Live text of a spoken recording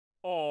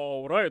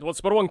Alright,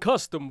 what's for one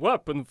custom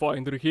weapon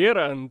finder here,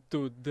 and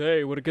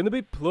today we're gonna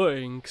be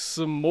playing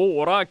some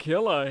more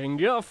Killing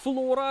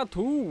Flora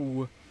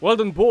 2. Well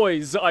then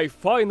boys, I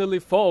finally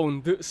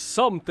found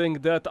something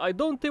that I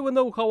don't even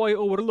know how I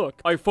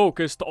overlooked. I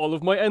focused all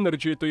of my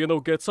energy to, you know,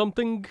 get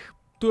something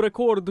to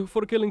record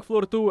for Killing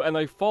Floor 2, and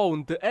I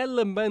found the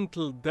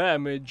elemental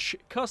damage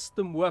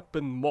custom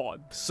weapon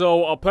mod.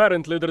 So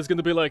apparently there's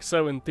gonna be like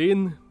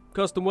 17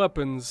 custom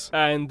weapons,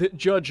 and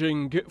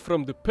judging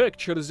from the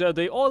pictures, yeah,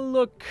 they all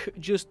look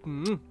just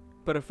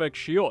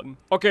perfection.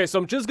 Okay, so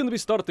I'm just gonna be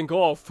starting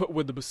off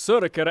with the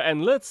Berserker,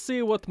 and let's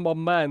see what my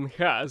man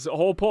has.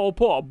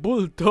 Hoppa,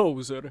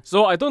 bulldozer.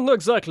 So I don't know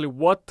exactly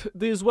what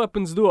these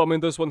weapons do. I mean,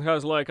 this one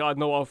has like, I don't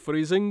know, a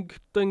freezing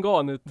thing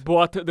on it,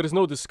 but there's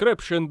no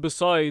description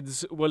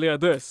besides, well, yeah,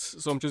 this.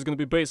 So I'm just gonna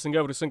be basing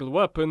every single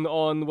weapon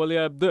on, well,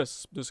 yeah,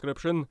 this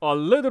description. A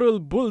literal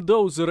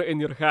bulldozer in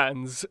your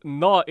hands.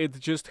 Nah,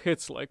 it just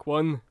hits like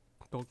one.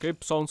 Okay,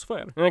 sounds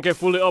fair. Okay,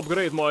 fully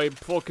upgrade my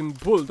fucking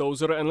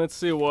bulldozer, and let's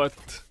see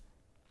what...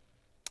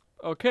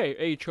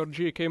 Okay,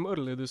 HRG came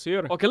early this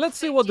year. Okay, let's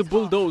see what the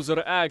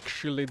bulldozer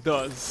actually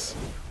does.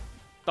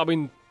 I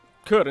mean,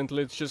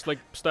 currently it's just like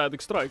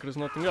static strike, there's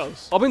nothing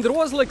else. I mean, there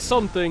was like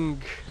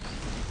something...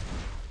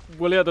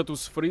 Well, yeah, that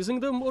was freezing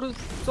them or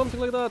something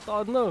like that,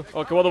 I don't know.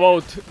 Okay, what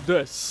about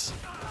this?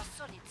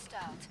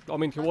 I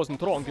mean, he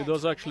wasn't wrong, he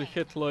does actually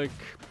hit like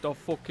the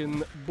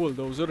fucking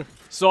bulldozer.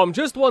 So I'm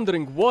just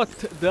wondering what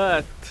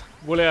that,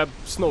 well, yeah,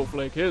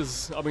 snowflake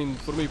is. I mean,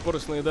 for me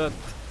personally, that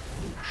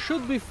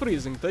should be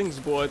freezing things,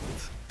 but...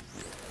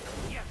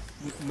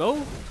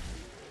 No?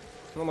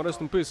 No, my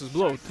rest in pieces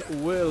bloat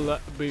will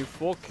be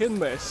fucking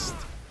missed.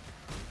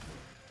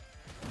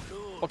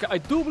 Okay, I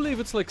do believe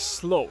it's like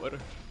slower.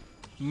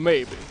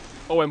 Maybe.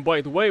 Oh, and by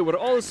the way, we're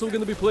also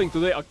gonna be playing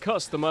today a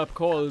custom map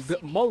called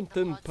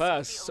Mountain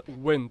Pass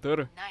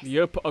Winter.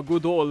 Yep, a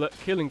good old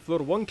Killing Floor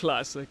 1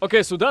 classic.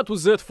 Okay, so that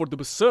was it for the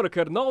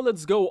Berserker. Now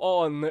let's go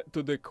on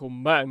to the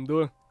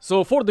Commando.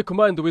 So for the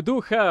Commando, we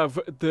do have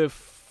the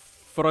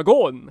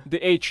Fragon, the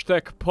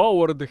H-Tech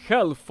powered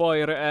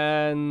Hellfire,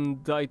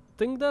 and I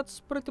think that's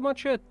pretty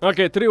much it.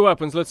 Okay, 3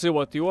 weapons. Let's see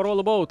what you are all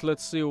about.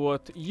 Let's see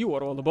what you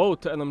are all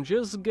about. And I'm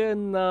just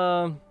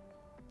gonna...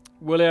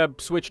 Well, yeah,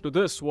 switch to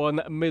this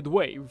one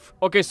mid-wave.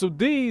 Okay, so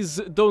these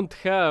don't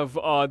have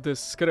a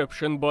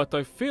description, but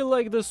I feel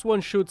like this one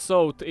shoots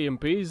out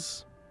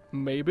EMPs.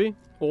 Maybe.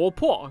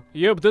 Opa.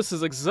 Yep, this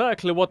is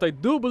exactly what I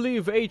do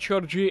believe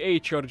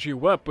HRG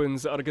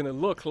weapons are gonna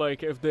look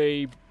like if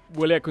they...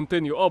 Will yeah,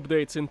 continue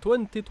updates in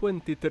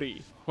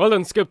 2023. Well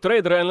then, skip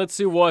trader, and let's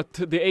see what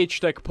the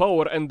H-Tech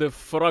power and the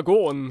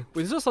Fragon...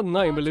 Is this a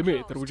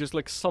 9mm, which is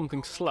like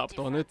something slapped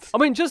on it? I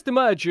mean, just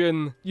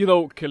imagine, you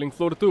know, Killing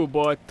Floor 2,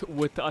 but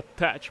with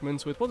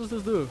attachments. Wait, what does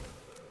this do?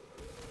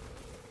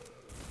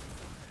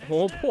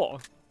 Oh,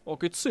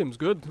 okay, it seems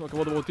good. Okay,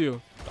 what about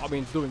you? I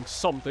mean, it's doing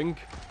something.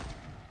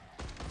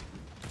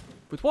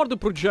 But why are the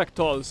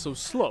projectiles so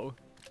slow?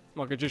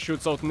 Okay, it just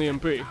shoots out an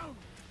EMP.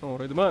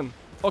 Alright, man.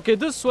 Okay,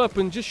 this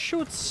weapon just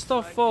shoots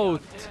stuff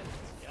out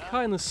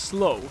kinda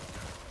slow.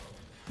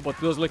 But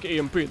it does like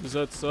EMP,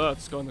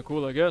 that's kinda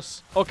cool, I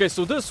guess. Okay,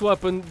 so this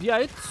weapon, yeah,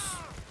 it's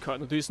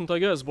kinda decent, I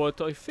guess, but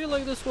I feel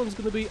like this one's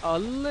gonna be a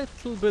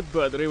little bit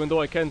better, even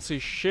though I can't see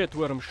shit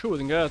where I'm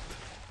shooting at.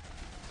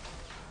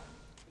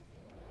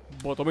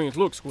 But I mean, it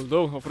looks cool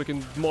though, a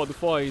freaking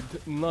modified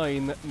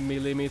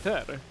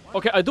 9mm.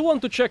 Okay, I do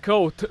want to check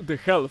out the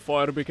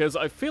Hellfire, because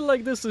I feel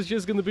like this is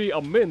just gonna be a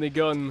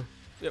minigun.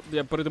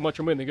 Yeah, pretty much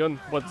a minigun,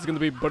 but it's gonna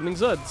be burning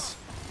Zeds.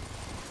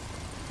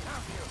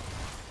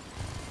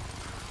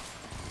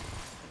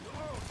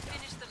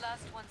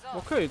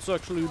 Okay, it's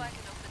actually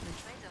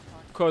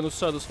kind of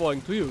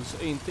satisfying to use.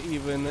 Ain't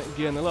even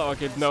getting allowed.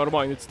 Okay, never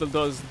mind, it still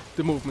does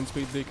the movement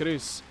speed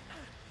decrease.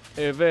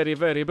 Very,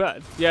 very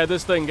bad. Yeah,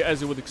 this thing, as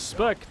you would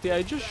expect, yeah,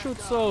 it just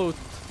shoots out...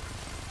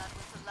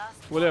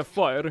 Well, yeah,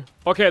 fire.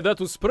 Okay,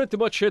 that was pretty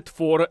much it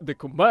for the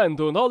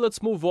Commando. Now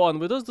let's move on.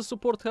 Where does the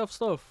support have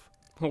stuff?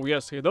 Oh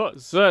yes, he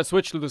does. So let's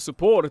switch to the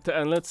support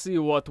and let's see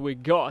what we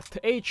got.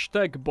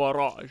 H-Tech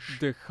Barrage,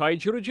 the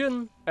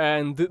Hydrogen,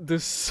 and the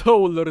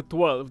Solar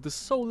 12. The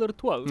Solar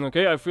 12.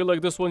 Okay, I feel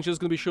like this one's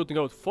just gonna be shooting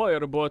out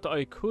fire, but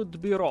I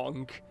could be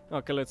wrong.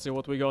 Okay, let's see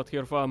what we got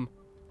here, fam.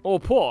 Oh,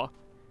 poor.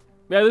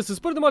 Yeah, this is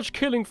pretty much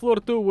Killing Floor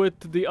 2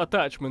 with the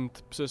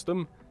attachment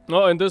system.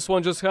 Oh, and this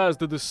one just has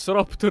the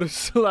Disruptor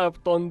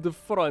slapped on the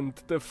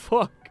front. The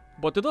fuck?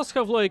 But it does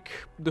have, like,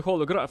 the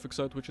holographic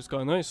side, which is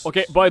kinda nice.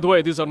 Okay, by the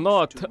way, these are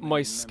not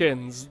my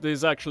skins.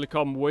 These actually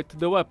come with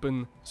the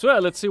weapon. So yeah,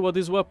 let's see what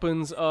these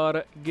weapons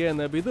are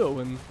gonna be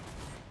doing.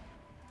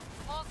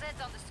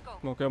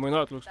 Okay, I mean,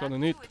 that looks kinda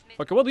neat.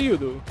 Okay, what do you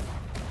do?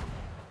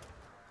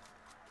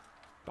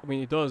 I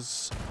mean, it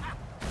does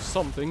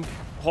something.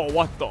 Oh,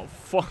 what the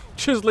fuck?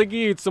 Just like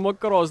he eats them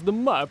across the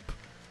map.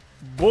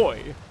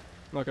 Boy.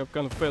 Okay, I've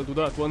kind of failed with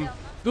that one.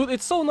 Dude,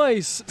 it's so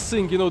nice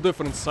seeing, you know,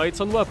 different sights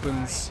on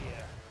weapons.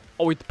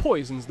 Oh, it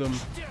poisons them.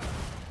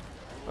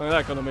 I mean,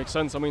 that kind of makes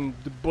sense. I mean,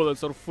 the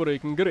bullets are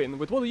freaking green.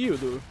 But what do you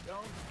do?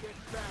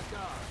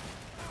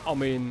 I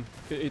mean,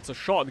 it's a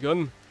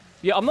shotgun.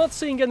 Yeah, I'm not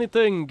seeing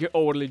anything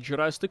overly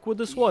drastic with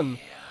this one.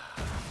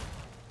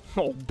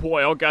 Oh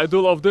boy, okay, I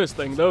do love this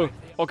thing though.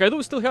 Okay, I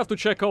do still have to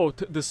check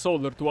out the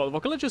Solar 12.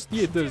 Okay, let's just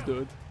eat this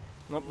dude.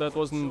 Nope, that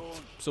wasn't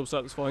so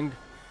satisfying.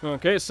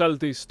 Okay, sell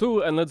these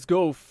two, and let's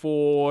go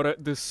for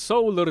the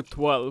Solar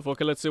 12.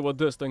 Okay, let's see what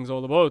this thing's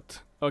all about.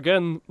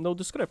 Again, no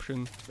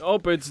description. Oh,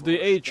 it's the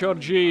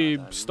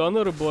HRG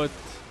stunner, but...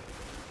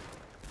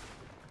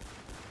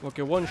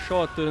 Okay, one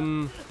shot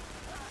and...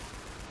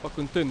 a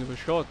continuous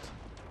shot.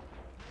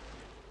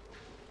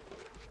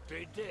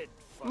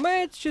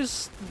 Man, it's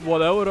just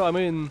whatever, I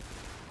mean...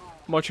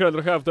 Much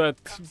rather have that...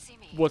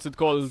 what's it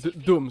called?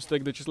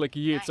 Doomstick that just like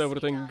yeets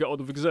everything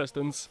out of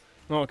existence.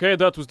 Okay,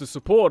 that was the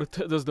support.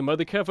 Does the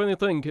medic have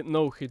anything?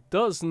 No, he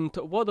doesn't.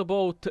 What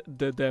about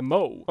the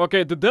demo?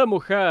 Okay, the demo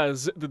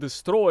has the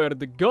destroyer,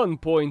 the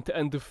gunpoint,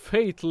 and the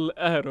fatal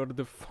error.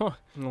 The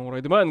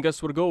Alright, man,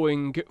 guess we're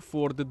going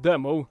for the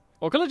demo.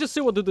 Okay, let's just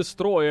see what the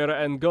destroyer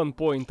and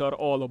gunpoint are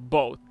all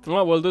about.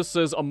 Oh, well, this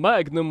is a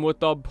magnum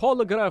with a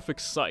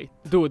holographic sight.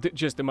 Dude,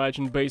 just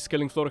imagine base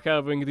killing floor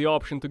having the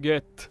option to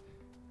get...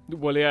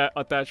 well, yeah,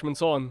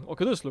 attachments on.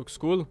 Okay, this looks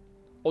cool.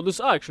 Oh, this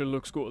actually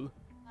looks cool.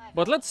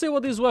 But let's see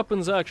what these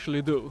weapons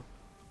actually do.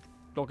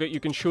 Okay,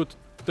 you can shoot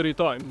 3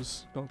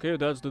 times. Okay,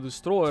 that's the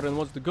destroyer, and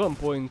what's the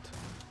gunpoint?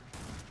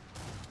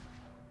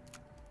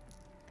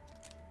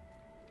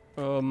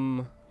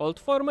 Alt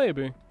fire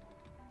maybe?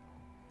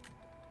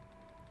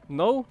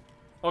 No?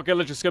 Okay,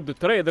 let's just skip the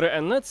trader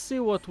and let's see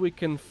what we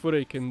can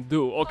freaking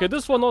do. Okay,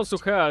 this one also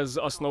has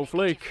a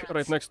snowflake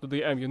right next to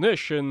the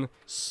ammunition,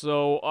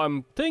 so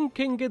I'm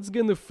thinking it's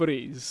gonna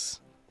freeze.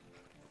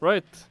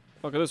 Right?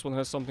 Okay, this one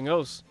has something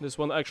else. This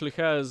one actually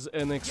has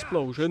an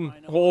explosion.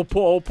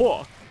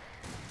 Opa.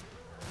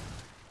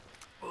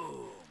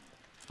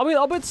 I mean,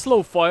 a bit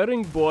slow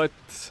firing, but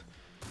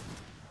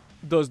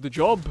does the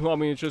job. I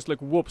mean, it just like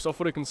whoops a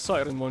freaking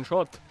siren one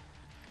shot.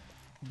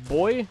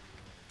 Boy.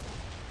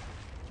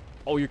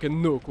 Oh, you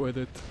can nuke with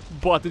it,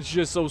 but it's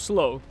just so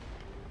slow.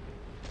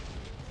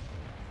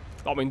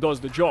 I mean,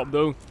 does the job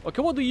though.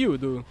 Okay, what do you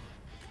do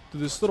to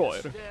destroy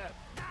it?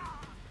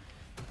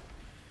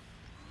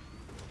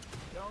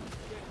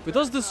 But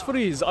does this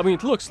freeze? I mean,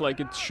 it looks like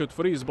it should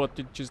freeze, but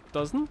it just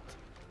doesn't.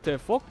 The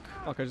fuck?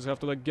 Okay, I just have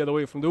to like get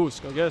away from the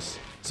Usk, I guess.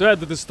 So yeah,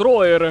 the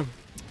destroyer.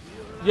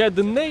 Yeah,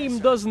 the name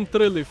doesn't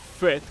really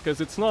fit,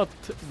 because it's not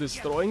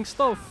destroying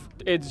stuff.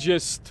 It's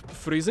just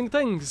freezing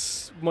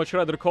things. Much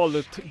rather call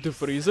it the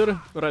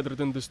freezer, rather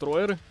than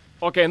destroyer.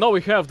 Okay, now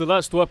we have the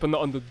last weapon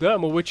on the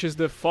demo, which is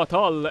the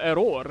fatal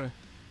error.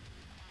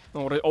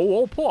 Alright,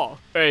 oh, opa!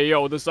 Hey,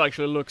 yo, this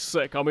actually looks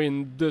sick. I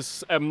mean,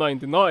 this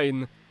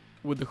M99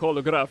 with the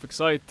holographic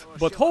sight.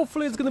 But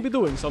hopefully it's gonna be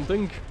doing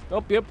something.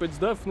 Oh, yep, it's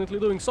definitely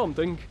doing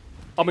something.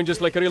 I mean,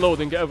 just like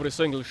reloading every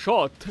single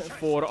shot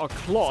for a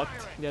clot.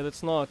 Yeah,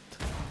 that's not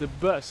the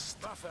best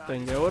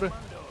thing ever.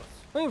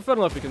 I mean, fair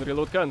enough, you can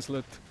reload, cancel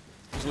it.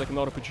 It's like an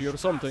RPG or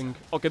something.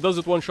 Okay, does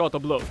it one shot a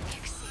blow?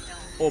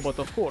 Oh, but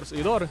of course,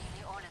 Idar.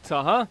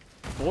 Taha,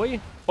 boy.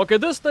 Okay,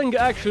 this thing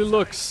actually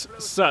looks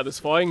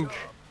satisfying.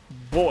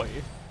 Boy.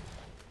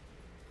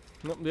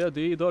 No, yeah,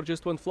 the Idar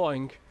just went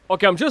flying.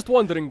 Okay, I'm just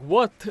wondering,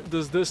 what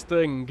does this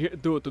thing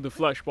do to the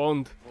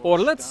fleshbound? Or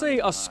let's say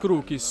a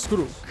Skrooky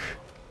Skrook.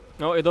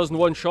 No, it doesn't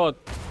one-shot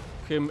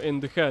him in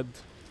the head.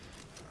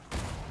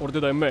 Or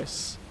did I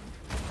miss?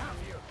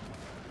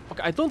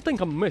 Okay, I don't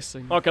think I'm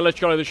missing. Okay, let's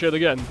try this shit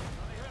again.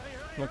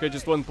 Okay,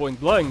 just one point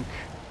blank.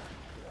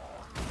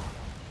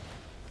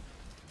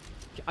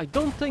 I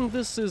don't think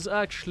this is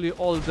actually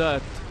all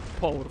that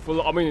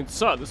powerful. I mean, it's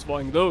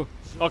satisfying though.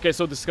 Okay,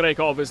 so the Skrake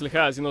obviously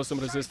has, you know, some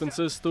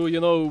resistances to, you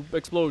know,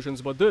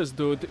 explosions, but this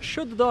dude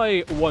should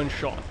die one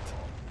shot.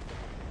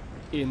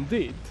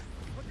 Indeed.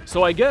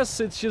 So I guess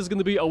it's just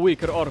gonna be a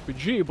weaker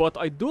RPG, but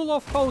I do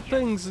love how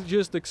things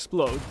just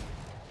explode.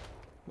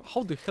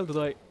 How the hell did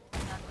I...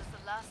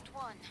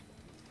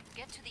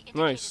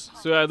 Nice.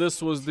 So yeah,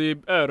 this was the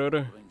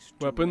error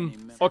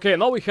weapon. Okay,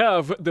 now we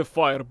have the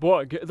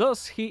firebug.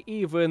 Does he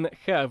even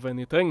have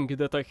anything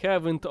that I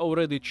haven't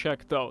already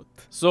checked out?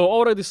 So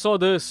already saw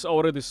this,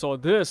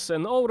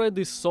 and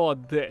already saw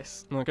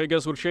this. Okay, I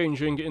guess we're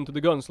changing into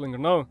the gunslinger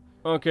now.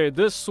 Okay,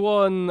 this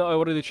one I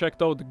already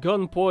checked out.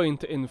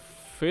 Gunpoint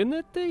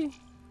Infinity?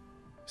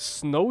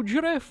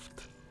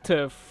 Snowdrift?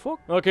 The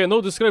fuck? Okay,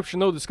 no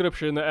description,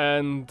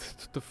 and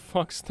the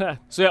fuck's that?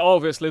 So yeah,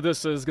 obviously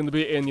this is gonna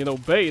be in, you know,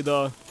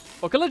 beta.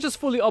 Okay, let's just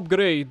fully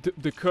upgrade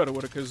the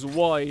curver, because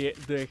why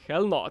the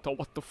hell not? Oh,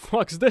 what the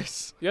fuck's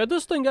this? Yeah,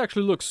 this thing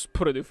actually looks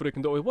pretty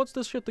freaking dope. What's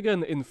this shit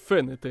again?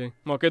 Infinity.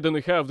 Okay, then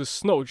we have the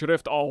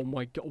Snowdrift. Oh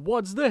my god,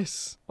 what's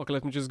this? Okay,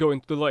 let me just go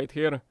into the light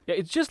here. Yeah,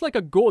 it's just like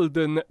a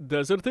golden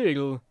desert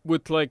eagle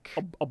with like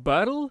a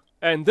barrel.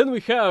 And then we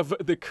have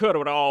the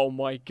curver. Oh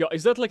my god,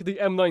 is that like the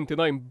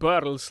M99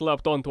 barrel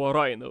slapped onto a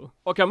rhino?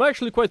 Okay, I'm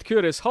actually quite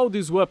curious how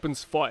these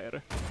weapons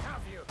fire.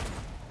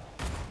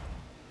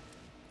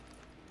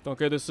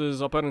 Okay, this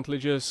is apparently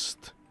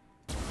just...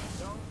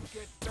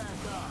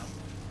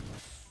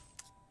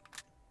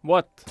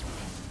 What?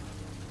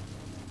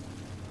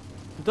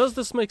 Does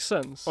this make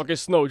sense? Okay,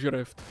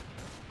 Snowdrift.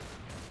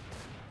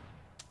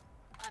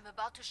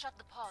 about to shut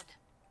the pod.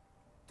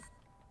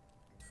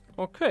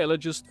 Okay,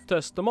 let's just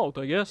test them out,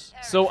 I guess.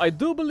 So I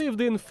do believe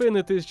the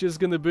Infinity is just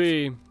gonna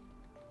be...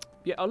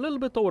 yeah, a little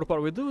bit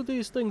overpowered. Do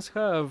these things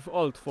have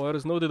alt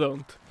fires? No, they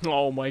don't.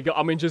 Oh my god,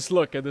 I mean, just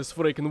look at this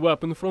freaking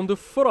weapon from the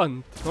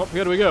front. Oh,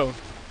 here we go.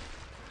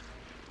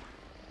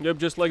 Yep,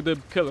 just like the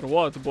killer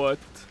what, but...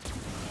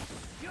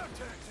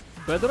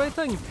 better, I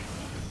think.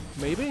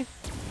 Maybe?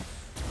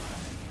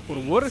 Or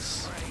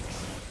worse?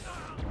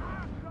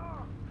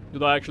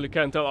 Dude, I actually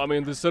can't tell. I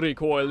mean, this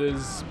recoil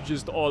is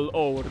just all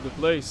over the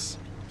place.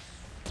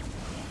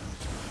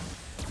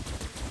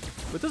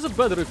 But is it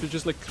better if you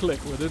just, like, click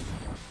with it?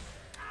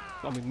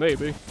 I mean,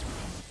 maybe.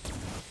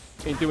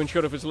 Ain't even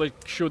sure if it's,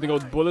 like, shooting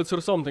out bullets or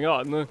something.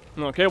 I don't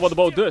know. Okay, what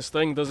about this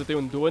thing? Does it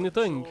even do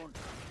anything?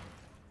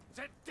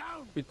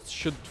 It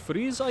should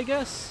freeze, I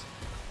guess?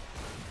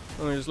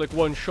 I mean, it's like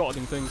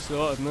one-shotting things,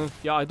 so I don't know.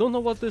 Yeah, I don't know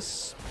what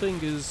this thing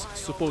is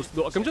supposed to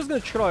do. Okay, I'm just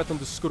gonna try it on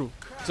the screw.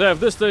 So if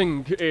this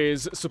thing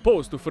is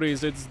supposed to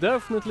freeze, it's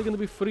definitely gonna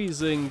be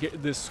freezing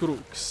the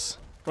screws,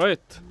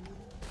 right?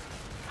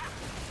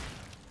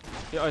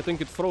 Yeah, I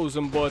think it froze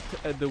them, but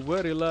at the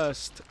very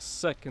last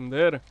second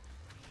there.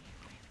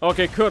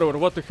 Okay, Curver,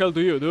 what the hell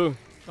do you do?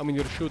 I mean,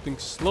 you're shooting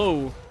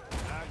slow.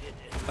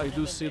 I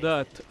do see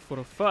that for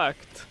a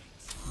fact.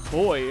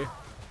 Boy,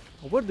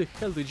 where the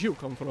hell did you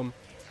come from?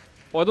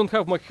 Oh, I don't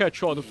have my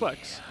headshot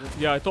effects.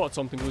 Yeah, I thought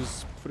something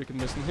was freaking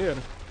missing here.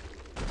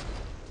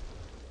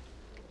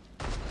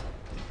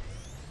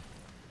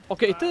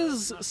 Okay, it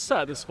is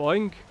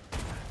satisfying.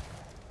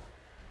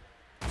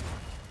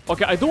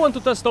 Okay, I do want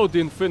to test out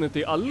the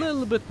Infinity a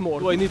little bit more.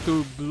 Do I need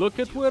to look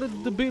at where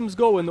the beam's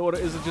going, or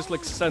is it just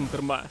like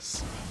center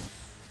mass?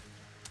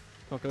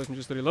 Okay, let me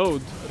just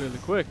reload really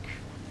quick.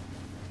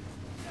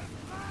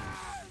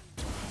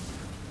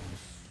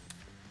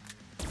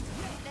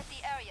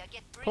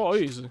 Oh,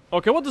 easy.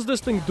 Okay, what does this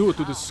thing do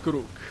to the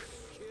screw?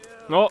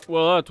 Oh,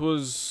 well, that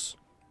was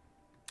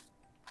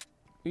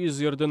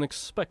easier than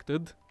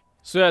expected.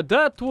 So yeah,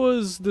 that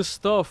was the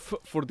stuff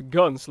for the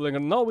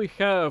gunslinger. Now we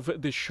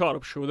have the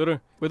sharpshooter.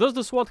 Wait, does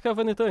the SWAT have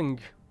anything?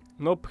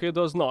 Nope, he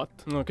does not.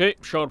 Okay,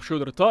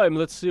 sharpshooter time.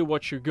 Let's see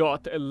what you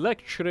got.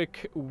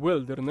 Electric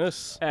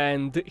wilderness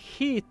and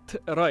heat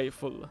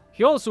rifle.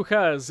 He also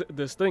has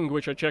this thing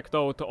which I checked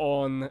out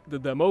on the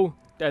demo,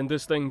 and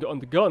this thing on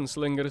the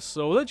gunslinger.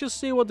 So let's just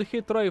see what the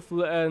heat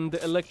rifle and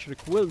the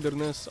electric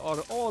wilderness are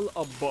all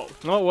about.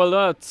 Oh, well,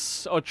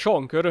 that's a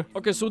chonker.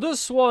 Okay, so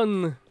this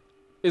one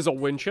is a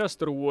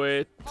Winchester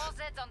with...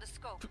 on the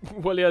scope.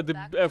 well, yeah, the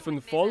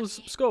effing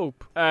false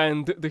scope.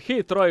 And the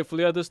heat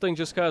rifle, yeah, this thing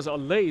just has a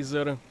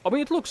laser. I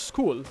mean, it looks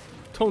cool.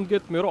 Don't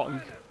get me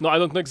wrong. No, I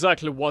don't know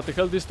exactly what the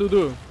hell these two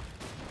do.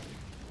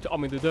 I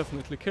mean, they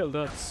definitely kill,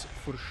 that's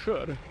for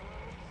sure.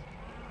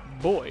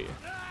 Boy.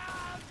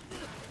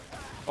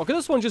 Okay,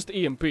 this one just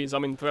EMPs. I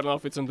mean, fair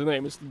enough, it's in the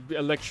name. It's the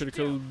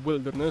electrical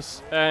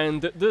wilderness.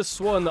 And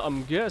this one,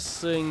 I'm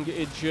guessing,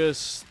 it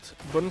just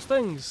burns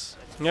things.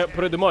 Yeah,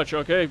 pretty much.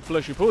 Okay,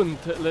 fleshy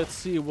punt. Let's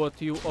see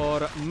what you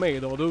are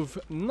made out of.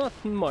 Not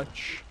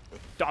much.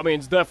 I mean,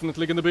 it's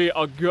definitely gonna be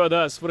a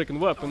good-ass freaking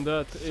weapon,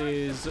 that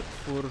is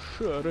for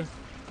sure.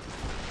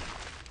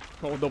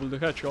 Oh, double the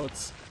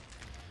headshots.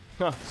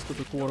 Ha,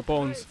 stupid quarter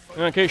pounds.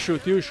 Okay,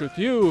 shoot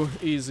you.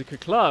 Easy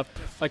clap.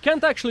 I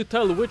can't actually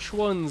tell which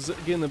one's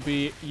gonna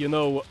be, you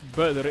know,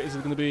 better. Is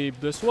it gonna be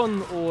this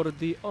one or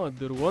the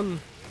other one?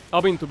 I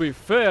mean, to be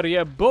fair,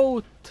 yeah,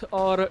 both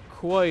are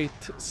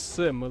quite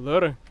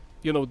similar.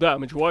 You know,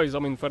 damage-wise. I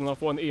mean, fair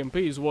enough, one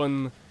EMPs,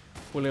 one,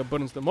 well, yeah,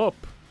 burns them up.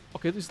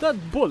 Okay, is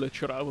that bullet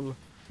travel?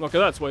 Okay,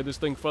 that's why this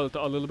thing felt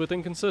a little bit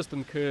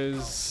inconsistent,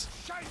 because...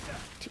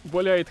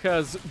 well, yeah, it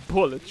has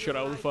bullet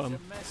travel, fam.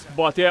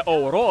 But yeah,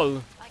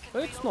 overall,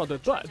 it's not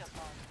that bad,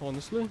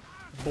 honestly.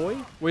 Boy.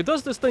 Wait,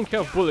 does this thing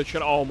have bullet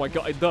travel? Oh my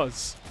god, it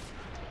does.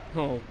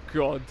 Oh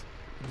god.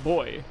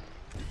 Boy.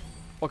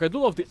 Okay, I do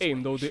love the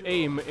aim, though. The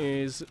aim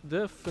is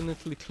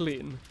definitely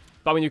clean.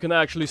 I mean, you can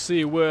actually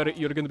see where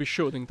you're gonna be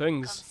shooting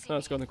things.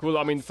 That's kinda cool.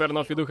 I mean, fair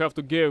enough, you do have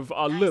to give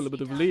a little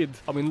bit of lead.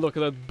 I mean, look at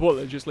that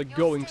bullet, just like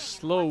going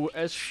slow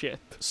as shit.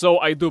 So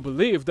I do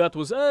believe that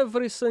was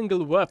every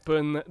single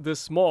weapon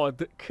this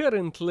mod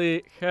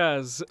currently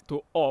has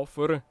to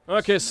offer.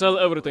 Okay, sell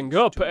everything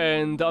up,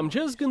 and I'm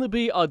just gonna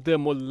be a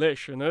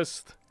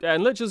demolitionist.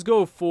 And let's just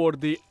go for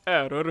the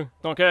error.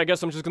 Okay, I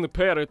guess I'm just gonna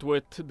pair it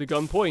with the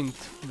gunpoint.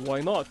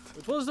 Why not?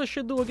 What does this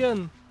shit do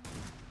again?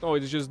 Oh,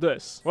 it's just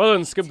this. Well,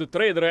 then skip the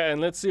trader and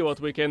let's see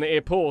what we can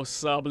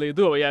possibly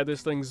do. Yeah,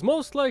 this thing's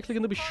most likely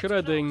gonna be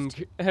shredding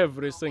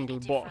every single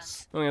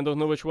boss. I don't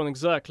know which one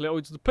exactly. Oh,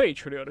 it's the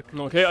Patriarch.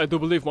 Okay, I do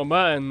believe my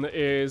man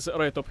is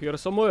right up here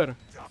somewhere.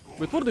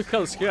 Wait, where the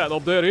hell's he at? Oh,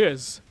 there he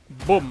is.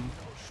 Boom.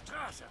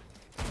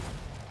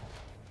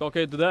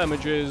 Okay, the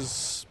damage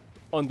is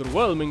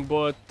underwhelming,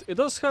 but it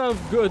does have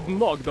good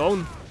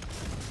knockdown.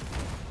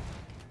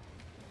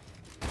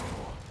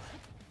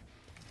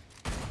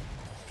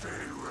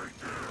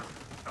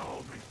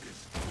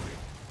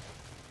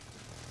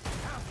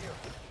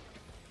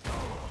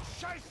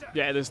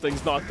 Yeah, this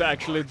thing's not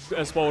actually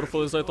as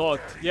powerful as I thought.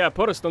 Yeah,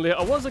 personally,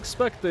 I was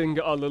expecting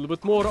a little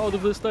bit more out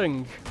of this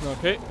thing.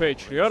 Okay,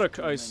 Patriarch,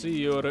 I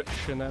see your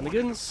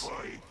shenanigans,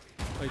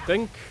 I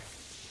think.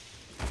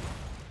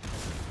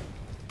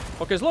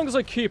 Okay, as long as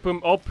I keep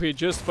him up, he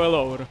just fell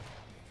over.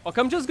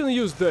 Okay, I'm just gonna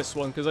use this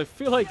one, because I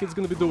feel like it's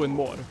gonna be doing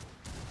more.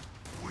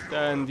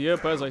 And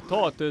yep, as I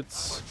thought,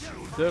 it's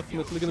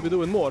definitely gonna be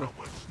doing more.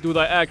 Dude,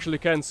 I actually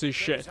can't see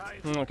shit.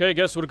 Okay,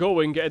 guess we're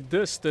going at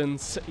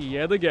distance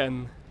yet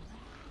again.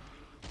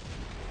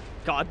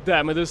 God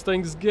damn it, this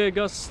thing's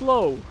giga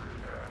slow.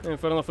 Yeah,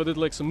 fair enough, I did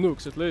like some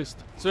nukes at least.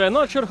 So yeah,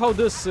 not sure how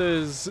this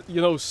is,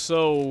 you know,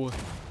 so...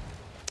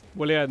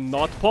 Well, yeah,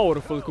 not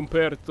powerful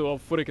compared to a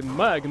freaking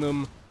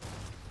Magnum.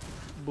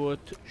 But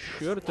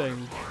sure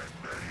thing.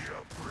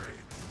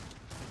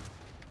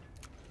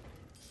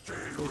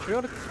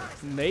 Patriarch?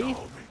 Nay?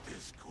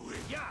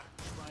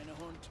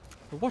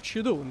 What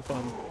you doing,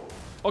 fam?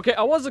 Okay,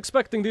 I was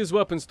expecting these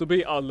weapons to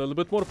be a little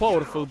bit more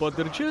powerful, but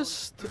they're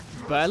just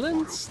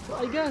balanced,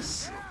 I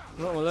guess?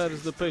 Oh, well,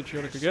 there's the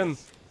Patriarch again.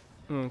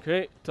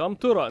 Okay, time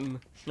to run.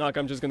 Like,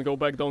 I'm just gonna go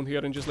back down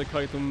here and just, like,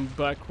 kite him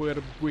back where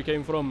we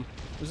came from.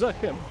 Is that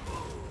him?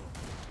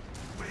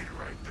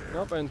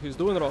 Yep, and he's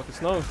doing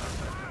rockets now.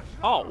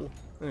 Ow!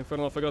 And fair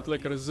enough, I got,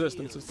 like,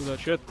 resistances to that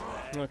shit.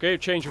 Okay,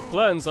 change of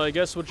plans. I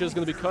guess we're just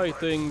gonna be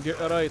kiting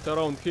right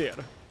around here.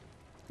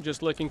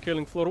 Just like in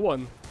Killing Floor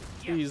 1.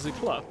 Easy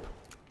clap.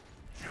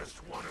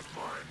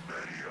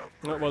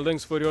 Oh, well,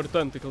 thanks for your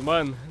tentacle,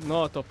 man.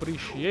 Not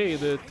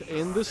appreciated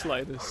in the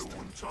slightest.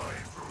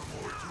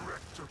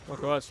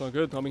 Okay, that's not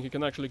good. I mean, he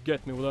can actually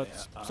get me with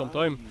that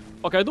sometime.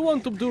 Okay, I do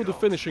want to do the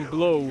finishing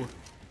blow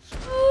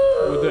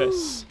with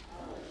this.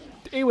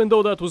 Even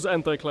though that was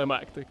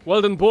anticlimactic.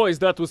 Well then, boys,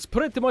 that was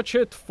pretty much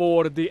it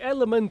for the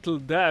Elemental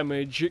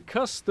Damage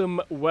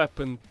Custom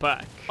Weapon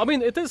Pack. I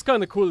mean, it is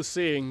kinda cool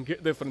seeing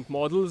different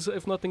models,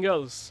 if nothing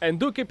else. And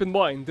do keep in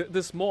mind,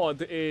 this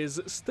mod is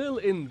still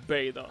in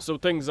beta, so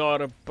things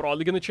are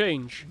probably gonna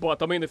change.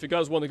 But I mean, if you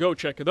guys wanna go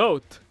check it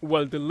out,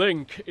 well, the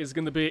link is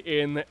gonna be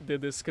in the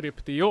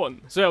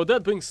description. So yeah, with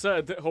that being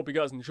said, hope you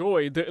guys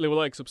enjoyed. Leave a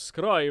like,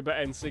 subscribe,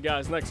 and see you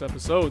guys next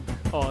episode.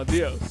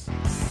 Adios.